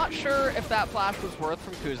I'm not sure if that flash was worth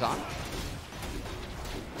from Kuzan.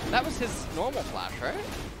 That was his normal flash, right?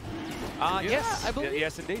 Yes, I believe.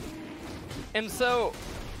 yes, indeed. And so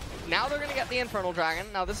now they're going to get the Infernal Dragon.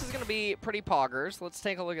 Now this is going to be pretty poggers. Let's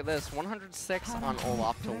take a look at this. 106 on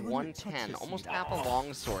Olaf to 110, almost half a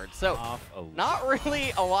longsword. So not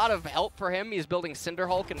really a lot of help for him. He's building Cinder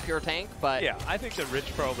Hulk and Pure Tank, but yeah, I think that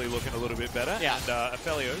Rich probably looking a little bit better. Yeah. And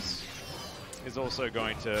Aphelios is also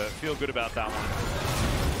going to feel good about that one.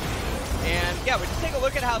 And yeah, we just take a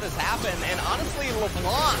look at how this happened. And honestly,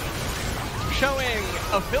 LeBlanc showing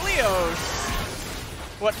Aphelios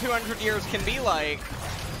what 200 years can be like.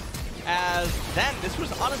 As then, this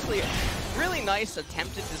was honestly a really nice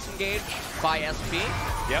attempted disengage by SP.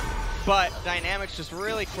 Yep. But Dynamics just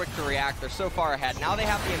really quick to react. They're so far ahead. Now they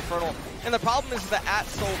have the Infernal. And the problem is that at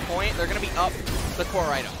Soul Point, they're going to be up the core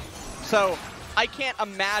item. So I can't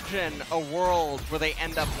imagine a world where they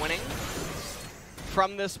end up winning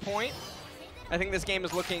from this point. I think this game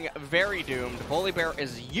is looking very doomed. Volibear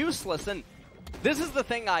is useless. And this is the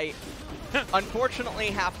thing I unfortunately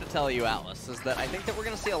have to tell you, Alice, is that I think that we're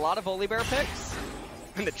going to see a lot of Volibear picks.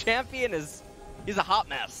 And the champion he's a hot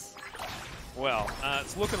mess. Well,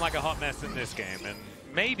 it's looking like a hot mess in this game. And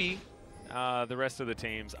maybe the rest of the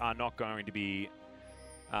teams are not going to be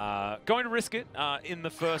going to risk it in the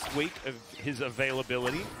first week of his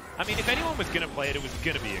availability. I mean, if anyone was going to play it, it was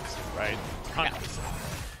going to be Ixu, right? 100%.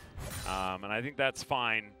 And I think that's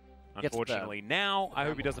fine, unfortunately. Now, I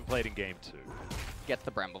hope he doesn't play it in Game 2. Get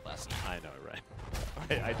the Bramble Vest. I know, right?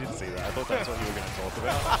 I did see that. I thought that's what you were going to talk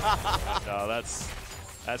about. No, that's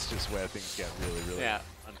just where things get really, really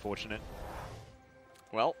unfortunate.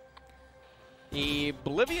 Well, the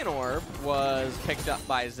Oblivion Orb was picked up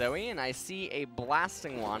by Zoe, and I see a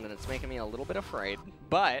Blasting Wand, and it's making me a little bit afraid.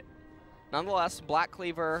 But nonetheless, Black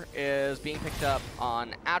Cleaver is being picked up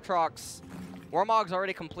on Atrox. Warmog's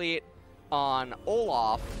already complete on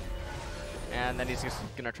Olaf. And then he's just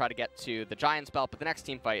going to try to get to the Giant's Belt, but the next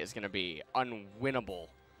team fight is going to be unwinnable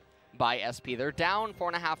by SP. They're down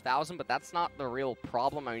 4,500, but that's not the real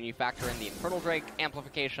problem. I mean, you factor in the Infernal Drake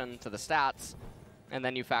amplification to the stats, and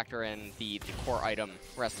then you factor in the core item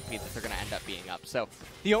recipe that they're going to end up being up. So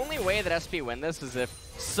the only way that SP win this is if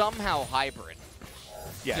somehow Hybrid.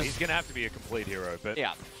 Yeah, he's going to have to be a complete hero, but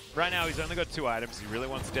right now he's only got 2 items. He really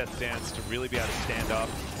wants Death Dance to really be able to stand up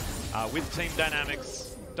with Team Dynamics.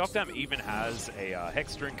 Docdam even has a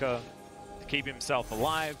Hex Drinker to keep himself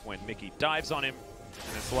alive when Mickey dives on him,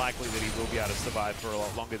 and it's likely that he will be able to survive for a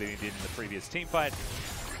lot longer than he did in the previous team fight.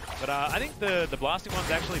 But I think the Blasting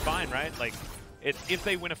One's actually fine, right? Like, if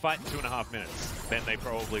they win a fight in 2.5 minutes, then they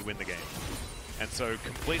probably win the game. And so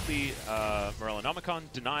completely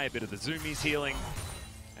Morellonomicon, deny a bit of the Zoomies healing,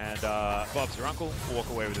 and Bob's your uncle walk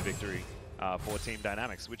away with a victory for Team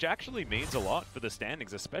Dynamics, which actually means a lot for the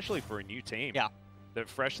standings, especially for a new team. Yeah. They're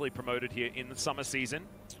freshly promoted here in the summer season.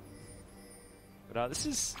 But this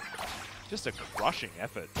is just a crushing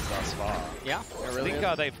effort thus far. Yeah, it really I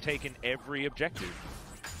think they've taken every objective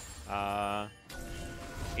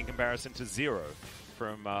in comparison to 0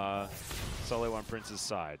 from SeolHaeOne Prince's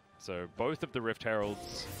side. So both of the Rift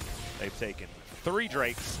Heralds, they've taken 3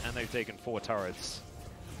 Drakes and they've taken 4 turrets.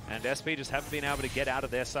 And SP just haven't been able to get out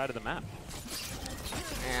of their side of the map.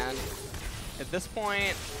 And at this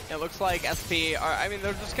point, it looks like SP are, I mean,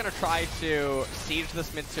 they're just going to try to siege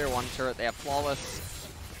this mid-tier 1 turret. They have Flawless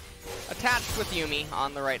attached with Yuumi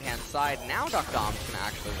on the right-hand side. Now Duck Dom's going to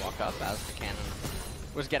actually walk up as the cannon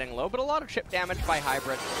was getting low, but a lot of chip damage by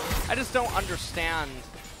Hybrid. I just don't understand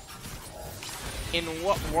in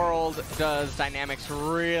what world does Dynamics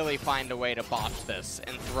really find a way to botch this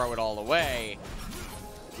and throw it all away.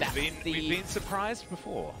 We've been surprised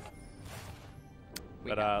before.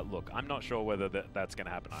 But look, I'm not sure whether that's going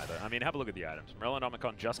to happen either. I mean, have a look at the items.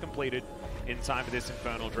 Morellonomicon just completed in time for this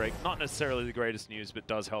Infernal Drake. Not necessarily the greatest news, but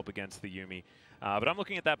does help against the Yuumi. But I'm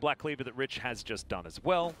looking at that Black Cleaver that Rich has just done as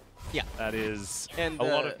well. Yeah. That is a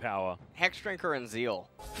lot of power. Hex Drinker and Zeal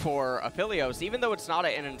for Aphelios, even though it's not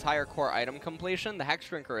an entire core item completion, the Hex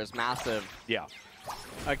Drinker is massive. Yeah.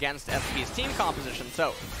 Against SP's team composition.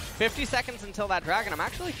 So 50 seconds until that Dragon. I'm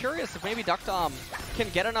actually curious if maybe Duck Dom can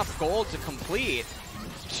get enough gold to complete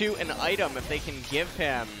to an item if they can give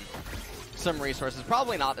him some resources.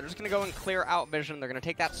 Probably not. They're just going to go and clear out Vision. They're going to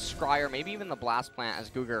take that Scryer, maybe even the Blast Plant as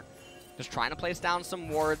Cougar just trying to place down some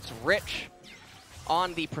wards. Rich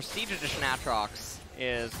on the Prestige Edition Aatrox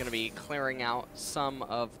is going to be clearing out some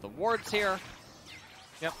of the wards here.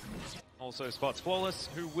 Yep. Also spots Flawless,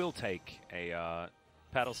 who will take a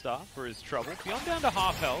Paddle Star for his trouble. Beyond down to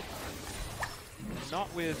half health.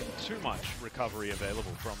 Not with too much recovery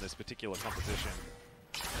available from this particular composition.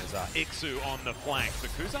 There's Ixu on the flank, but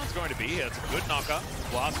Kuzan's going to be here. It's a good knocker.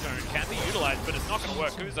 Blast Cone can be utilized, but it's not going to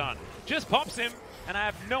work. Kuzan just pops him, and I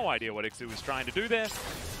have no idea what Ixu was trying to do there.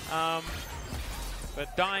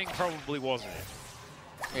 But dying probably wasn't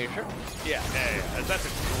it. Are you sure? Yeah. That's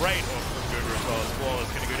a great hook from Cougar as well. As Flawless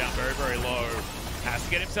going to go down very, very low. Has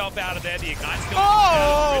to get himself out of there. The Ignite skill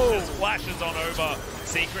just flashes on over.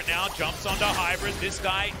 Secret now jumps onto Hybrid. This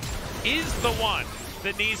guy is the one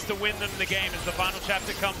that needs to win them the game as the final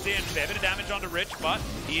chapter comes in. Fair bit of damage onto Rich, but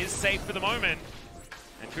he is safe for the moment.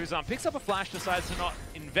 And Kuzan picks up a flash, decides to not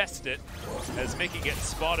invest it. As Mickey gets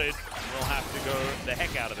spotted, we'll have to go the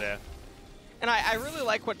heck out of there. And I really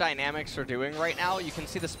like what Dynamics are doing right now. You can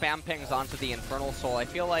see the spam pings onto the Infernal Soul. I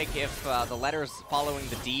feel like if the letters following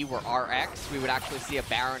the D were RX, we would actually see a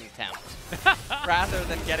Baron attempt rather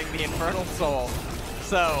than getting the Infernal Soul.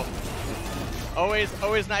 So,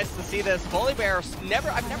 always nice to see this. Volibear,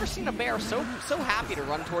 I've never seen a bear so happy to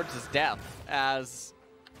run towards his death as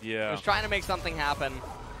he was trying to make something happen.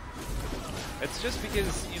 It's just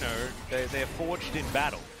because, you know, they're forged in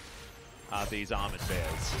battle. These armored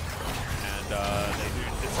bears, and they do.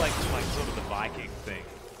 It's like sort of the Viking thing.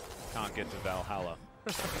 Can't get to Valhalla.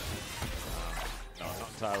 No, I'm not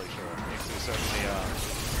entirely sure. Ixu certainly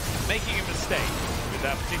making a mistake with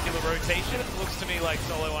that particular rotation. It looks to me like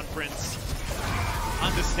SeolHaeOne Prince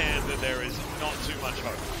understand that there is not too much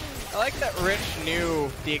hope. I like that Rich knew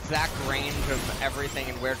the exact range of everything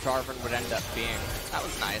and where Jarvan would end up being. That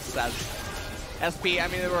was nice. As SP, I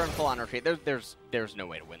mean, they were in full-on retreat. There's no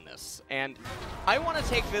way to win this. And I want to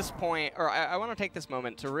take this point, or I want to take this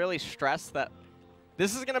moment to really stress that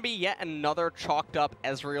this is going to be yet another chalked up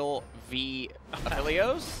Ezreal v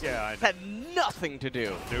Aphelios. Yeah, it had nothing to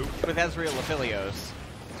do with Ezreal Aphelios.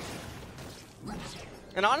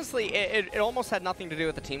 And honestly, it almost had nothing to do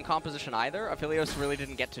with the team composition either. Aphelios really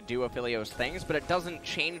didn't get to do Aphelios things, but it doesn't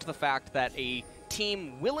change the fact that a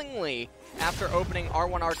team willingly, after opening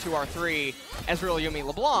R1, R2, R3, Ezreal, Yuumi,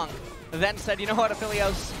 LeBlanc, then said, you know what,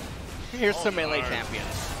 Aphelios, here's some melee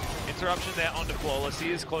champions. Interruption there onto Flawless.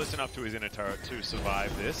 He is close enough to his inner turret to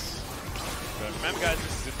survive this. But remember, guys,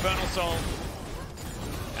 this is Infernal Soul.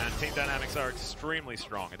 And Team Dynamics are extremely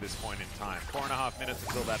strong at this point in time. 4.5 minutes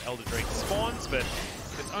until that Elder Drake spawns, but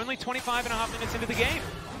it's only 25.5 minutes into the game.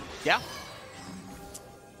 Yeah.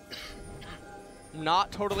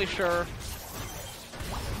 Not totally sure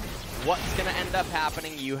what's going to end up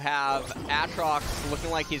happening. You have Aatrox looking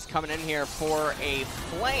like he's coming in here for a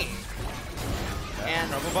flame. And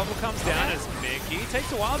Trouble Bubble comes down as Mickey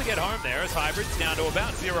takes a while to get home there as Hybrid's down to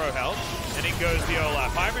about 0 health. And in goes the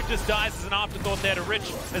Olaf. Hybrid just dies as an afterthought there to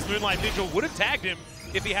Rich as Moonlight Vigil would have tagged him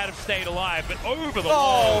if he had have stayed alive, but over the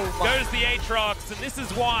wall goes the Aatrox, and this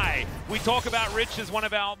is why we talk about Rich as one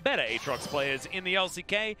of our better Aatrox players in the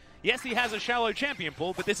LCK. Yes, he has a shallow champion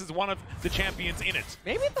pool, but this is one of the champions in it.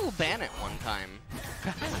 Maybe they'll ban it one time.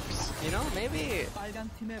 Perhaps. You know, maybe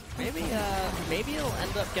it'll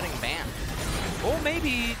end up getting banned. Or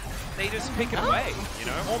maybe they just pick it away, you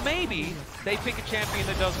know? Or maybe they pick a champion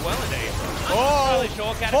that does well in Aatrox. Oh,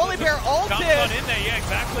 Sure, Volibear ulted! Comes on in there, yeah,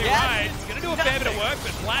 exactly right. He's going to do a fair bit of work,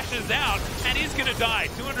 but flashes out, and he's going to die.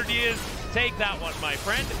 200 years, take that one, my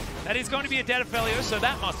friend. That is going to be a dead Aphelios, so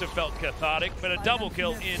that must have felt cathartic, but a double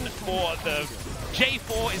kill in for the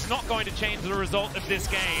J4 is not going to change the result of this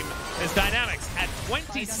game, as Dynamics at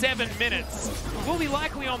 27 minutes will be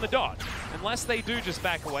likely on the dot. Unless they do just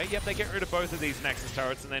back away. Yep, they get rid of both of these Nexus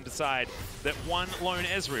turrets and then decide that one lone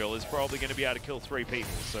Ezreal is probably going to be able to kill 3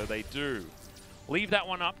 people. So they do leave that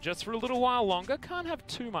one up just for a little while longer. Can't have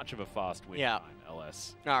too much of a fast win time,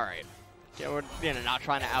 LS. All right. Yeah, we're not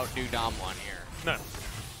trying to outdo Dom1 here. No.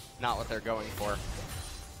 Not what they're going for.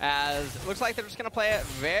 As it looks like they're just going to play it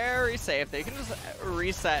very safe. They can just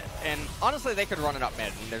reset, and honestly, they could run it up mid,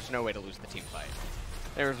 and there's no way to lose the team fight.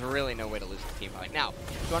 There's really no way to lose the team fight. Now,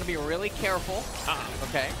 you want to be really careful,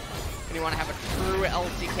 okay? And you want to have a true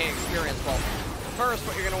LCK experience. Well, first,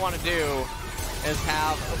 what you're going to want to do is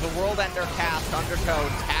have the World Ender cast Undertow,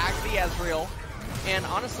 tag the Ezreal, and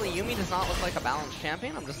honestly, Yuumi does not look like a balanced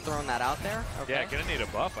champion. I'm just throwing that out there. Okay? Yeah, gonna need a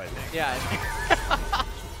buff, I think. Yeah.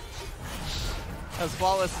 As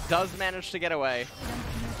Flawless does manage to get away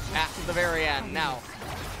at the very end. Now,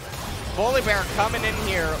 Volibear coming in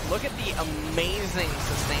here. Look at the amazing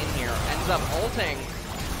sustain here. Ends up ulting.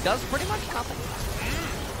 Does pretty much nothing.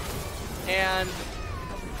 And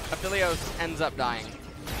Aphelios ends up dying.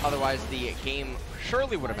 Otherwise, the game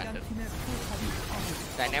surely would have ended.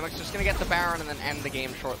 Dynamics just going to get the Baron and then end the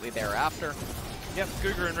game shortly thereafter. Yep,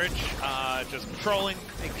 Cougar and Rich just patrolling,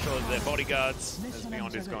 making sure that their bodyguards, as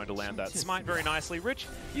Beyond is going to land that smite very nicely. Rich,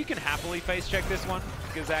 you can happily face check this one,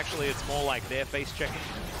 because actually it's more like they're face checking,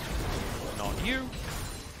 not you.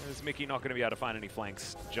 There's Mickey not going to be able to find any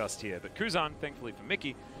flanks just here. But Kuzan, thankfully for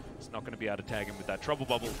Mickey, is not going to be able to tag him with that trouble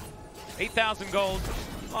bubble. 8,000 gold,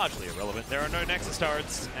 largely irrelevant. There are no Nexus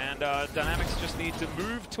turrets, and Dynamics just need to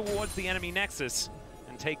move towards the enemy Nexus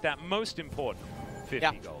and take that most important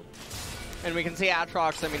 50 gold. And we can see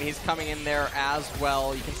Aatrox, I mean, he's coming in there as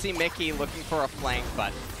well. You can see Mickey looking for a flank,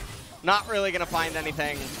 but not really going to find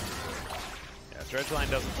anything. Yeah, Dredgeline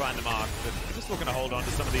doesn't find the mark, but just looking to hold on to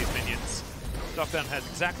some of these minions. Docdown has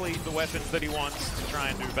exactly the weapons that he wants to try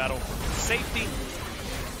and do battle safety.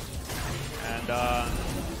 And,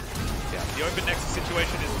 yeah, the open Nexus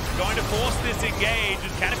situation is going to force this engage.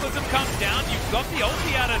 As Cataclysm comes down, you've got the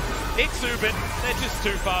ulti out of Ixu, but they're just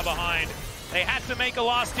too far behind. They had to make a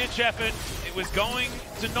last-ditch effort. It was going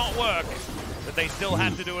to not work, but they still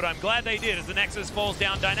had to do it. I'm glad they did as the Nexus falls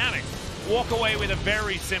down. Dynamics walk away with a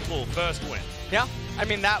very simple first win. Yeah, I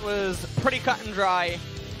mean, that was pretty cut and dry.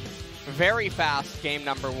 Very fast game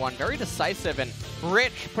number 1. Very decisive, and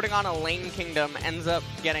Rich, putting on a lane kingdom, ends up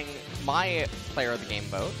getting my player of the game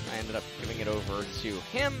vote. I ended up giving it over to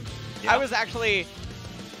him. Yep. I was actually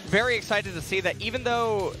very excited to see that even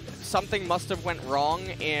though something must have went wrong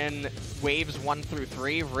in waves 1 through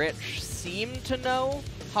 3, Rich seemed to know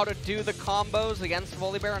how to do the combos against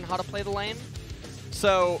Volibear and how to play the lane.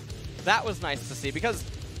 So that was nice to see, because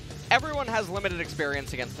everyone has limited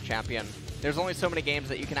experience against the champion. There's only so many games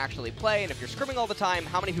that you can actually play, and if you're scrimming all the time,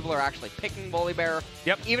 how many people are actually picking Volibear?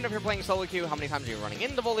 Yep. Even if you're playing solo queue, how many times are you running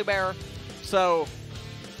into Volibear? So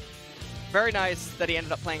very nice that he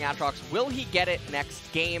ended up playing Aatrox. Will he get it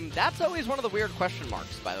next game? That's always one of the weird question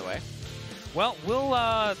marks, by the way. Well, will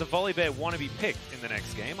the Volibear want to be picked in the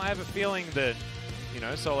next game? I have a feeling that, you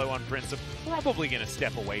know, SeolHaeOne Prince are probably going to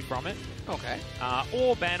step away from it. Okay.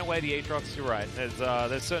 Or ban away the Aatrox. You're right.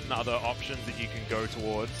 There's certain other options that you can go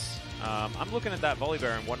towards. I'm looking at that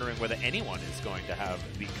Volibear and wondering whether anyone is going to have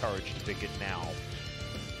the courage to pick it now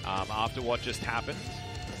after what just happened.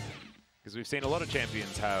 Because we've seen a lot of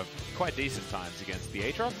champions have quite decent times against the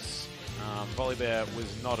Aatrox. Volibear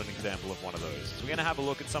was not an example of one of those. So we're going to have a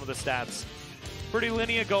look at some of the stats. Pretty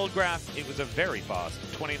linear gold graph. It was a very fast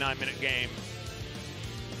 29-minute game.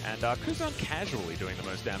 And Kuzan casually doing the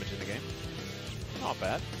most damage in the game. Not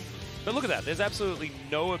bad. But look at that. There's absolutely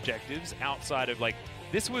no objectives outside of, like,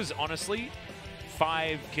 this was honestly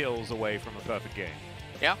 5 kills away from a perfect game.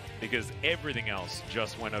 Yeah. Because everything else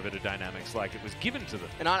just went over to Dynamics like it was given to them.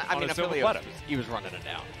 And I mean, Aphelios, he was running it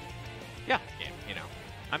down. Yeah. You know.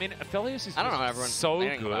 I mean, Aphelios is so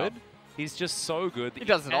good. He's just so good that he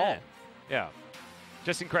does it all. Yeah.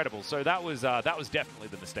 Just incredible. So that was definitely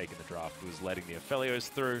the mistake in the draft, was letting the Aphelios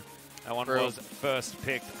through. That one was first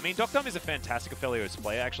picked. I mean, Docdom is a fantastic Aphelios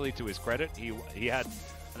player, actually, to his credit. He had,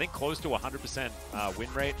 I think, close to 100%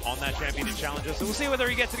 win rate on that champion in Challenger. So we'll see whether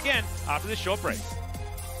he gets it again after this short break.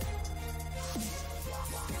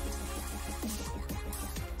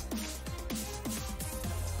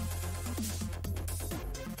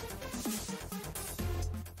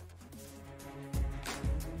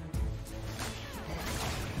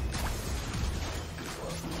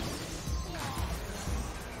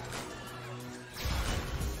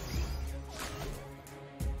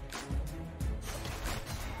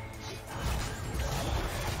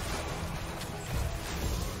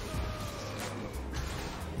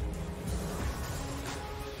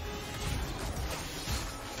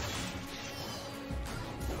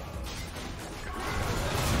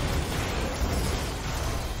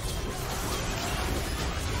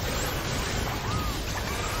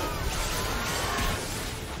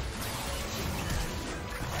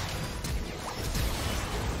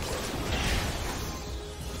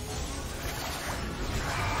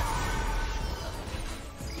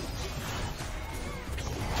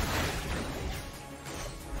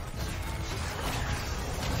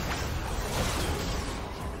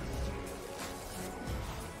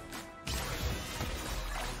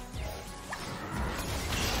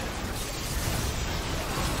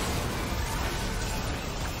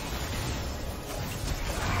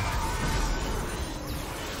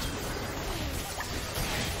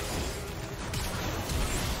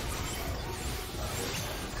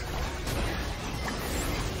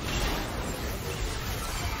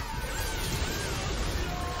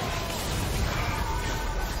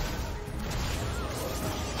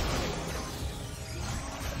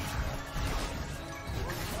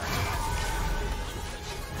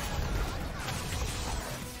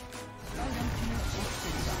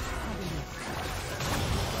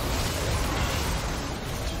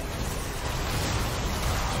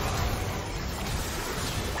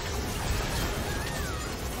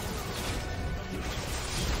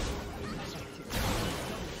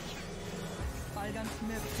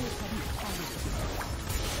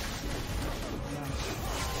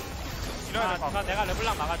 내가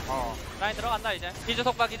르블랑 막아줄게. 라인 들어간다 이제. 기즈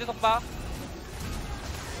속박.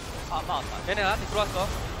 안 막았다. 얘네 나한테 들어왔어.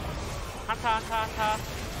 한타.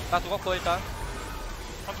 나 죽었고 일단.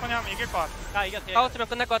 천천히 하면 이길 것 같아. 나 이겼어. 타워스면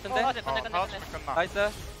끝날 것 같은데. 끝내. 끝나.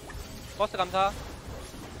 나이스. 버스 감사.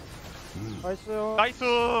 나이스.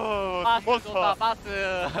 몬스터.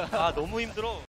 바스. 아 너무 힘들어.